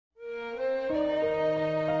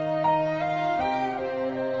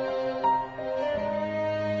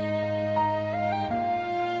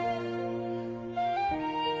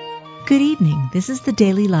Good evening. This is the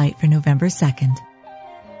Daily Light for November 2nd.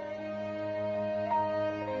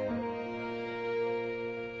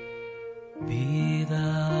 Be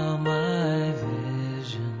thou my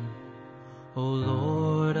vision, O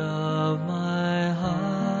Lord of my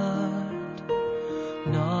heart,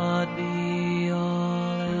 not be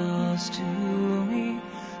all else to me,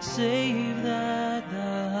 save that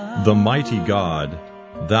thou. The mighty God,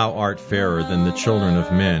 thou art fairer than the children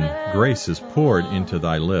of men, grace is poured into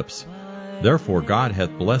thy lips. Therefore God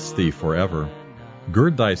hath blessed thee forever.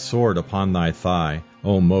 Gird thy sword upon thy thigh,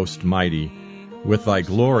 O most mighty, with thy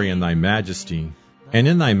glory and thy majesty, and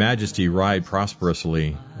in thy majesty ride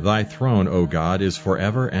prosperously. Thy throne, O God, is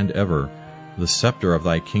forever and ever. The scepter of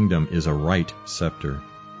thy kingdom is a right scepter.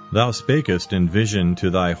 Thou spakest in vision to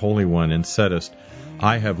thy Holy One, and saidst,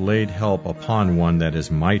 I have laid help upon one that is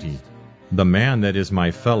mighty. The man that is my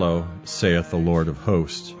fellow, saith the Lord of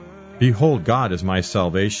hosts. Behold, God is my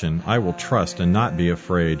salvation. I will trust and not be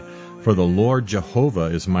afraid. For the Lord Jehovah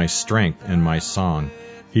is my strength and my song.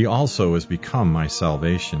 He also is become my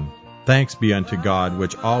salvation. Thanks be unto God,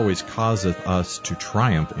 which always causeth us to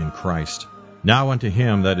triumph in Christ. Now unto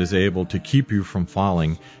him that is able to keep you from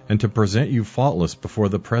falling, and to present you faultless before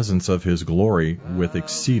the presence of his glory with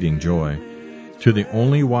exceeding joy. To the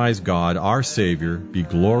only wise God, our Savior, be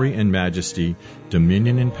glory and majesty,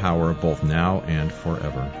 dominion and power, both now and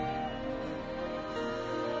forever.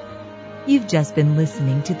 You've just been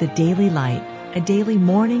listening to the Daily Light, a daily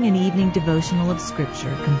morning and evening devotional of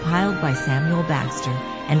Scripture compiled by Samuel Baxter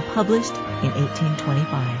and published in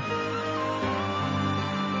 1825.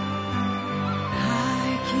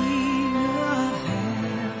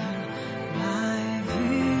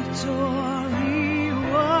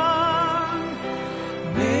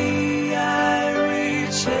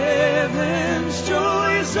 Heaven's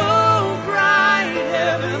joy so bright,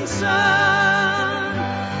 heaven's sun,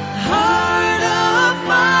 heart of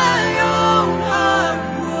my own heart,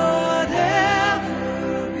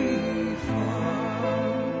 whatever befall,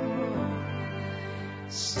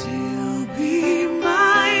 still be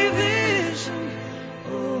my vision,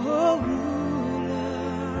 O ruler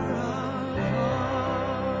of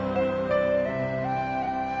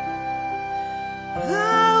all.